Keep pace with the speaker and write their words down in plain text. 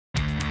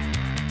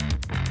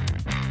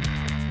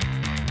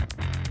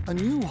A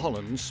New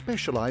Holland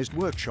specialised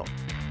workshop.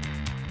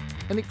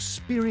 An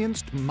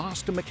experienced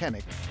master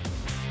mechanic.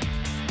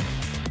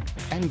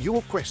 And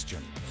your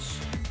questions.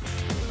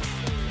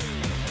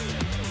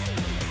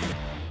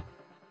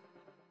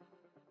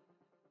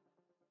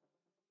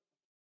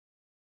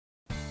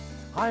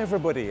 Hi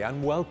everybody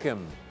and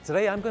welcome.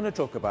 Today I'm going to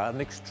talk about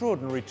an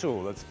extraordinary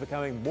tool that's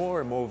becoming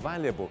more and more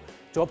valuable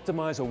to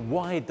optimize a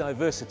wide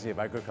diversity of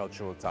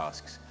agricultural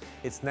tasks.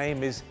 Its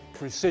name is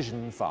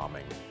precision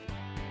farming.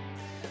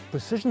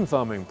 Precision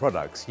farming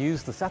products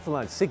use the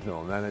satellite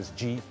signal known as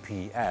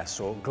GPS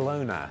or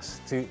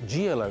GLONASS to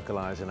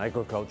geolocalize an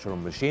agricultural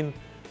machine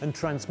and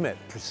transmit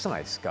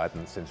precise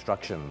guidance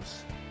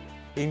instructions.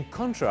 In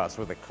contrast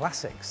with a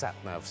classic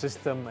sat-nav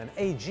system, an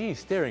AG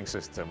steering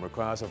system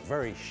requires a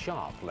very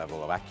sharp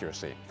level of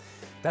accuracy.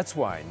 That's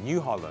why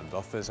New Holland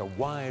offers a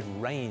wide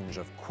range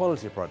of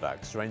quality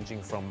products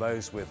ranging from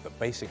those with the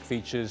basic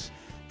features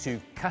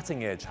to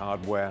cutting-edge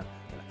hardware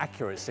and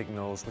accurate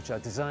signals which are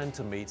designed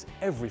to meet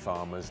every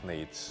farmer's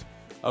needs.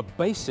 A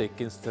basic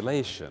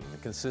installation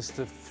consists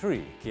of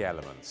three key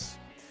elements.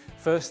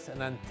 First,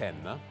 an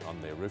antenna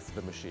on the roof of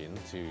the machine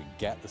to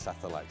get the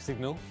satellite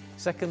signal.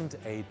 Second,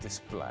 a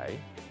display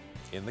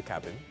in the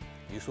cabin,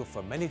 useful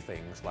for many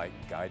things like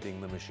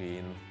guiding the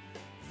machine,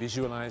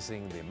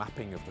 visualizing the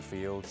mapping of the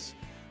fields,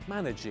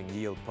 managing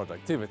yield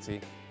productivity,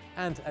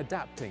 and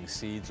adapting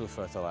seeds or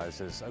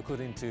fertilizers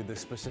according to the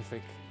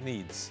specific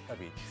needs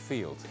of each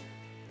field.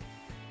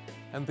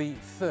 And the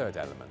third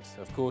element,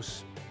 of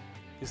course,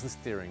 is the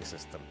steering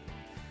system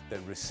that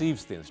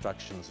receives the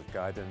instructions of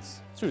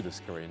guidance through the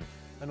screen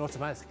and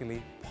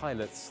automatically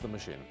pilots the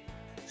machine.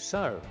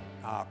 So,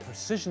 our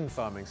precision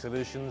farming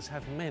solutions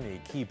have many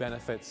key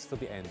benefits for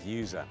the end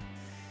user.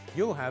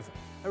 You'll have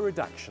a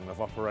reduction of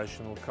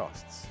operational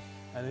costs,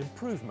 an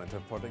improvement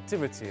of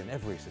productivity in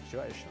every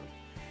situation,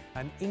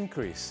 an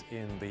increase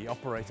in the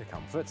operator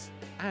comfort,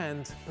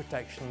 and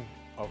protection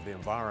of the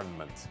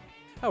environment.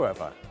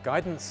 However,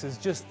 guidance is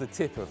just the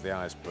tip of the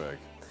iceberg.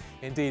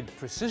 Indeed,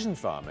 precision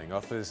farming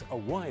offers a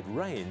wide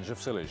range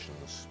of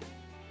solutions.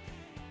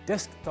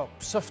 Desktop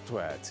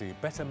software to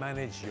better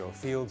manage your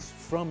fields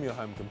from your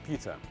home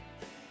computer,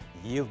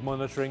 yield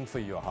monitoring for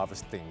your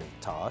harvesting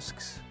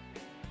tasks,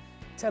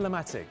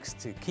 telematics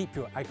to keep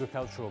your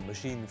agricultural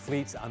machine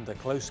fleet under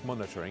close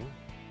monitoring,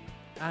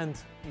 and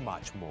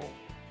much more.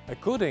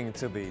 According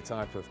to the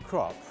type of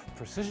crop,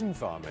 precision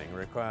farming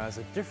requires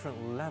a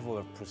different level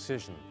of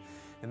precision,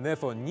 and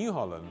therefore New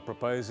Holland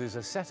proposes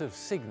a set of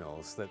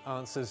signals that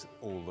answers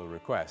all the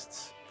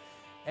requests.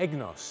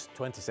 EGNOS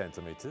 20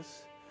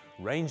 centimeters,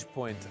 Range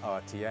Point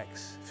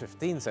RTX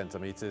 15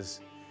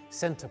 centimeters,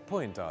 Center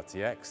Point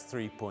RTX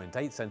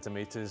 3.8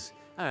 centimeters,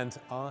 and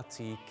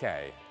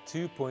RTK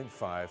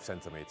 2.5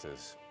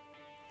 centimeters.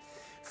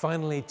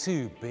 Finally,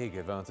 two big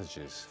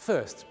advantages.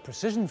 First,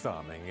 precision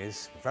farming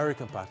is very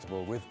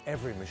compatible with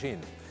every machine.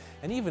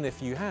 And even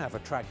if you have a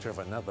tractor of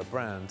another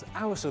brand,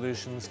 our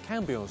solutions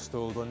can be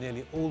installed on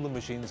nearly all the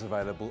machines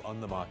available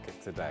on the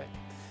market today.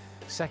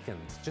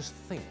 Second, just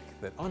think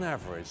that on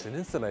average an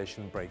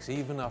installation breaks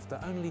even after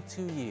only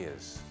 2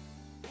 years.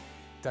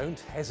 Don't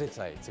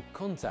hesitate to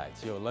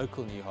contact your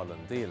local New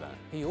Holland dealer.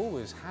 He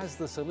always has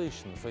the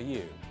solution for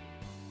you.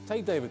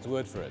 Take David's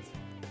word for it.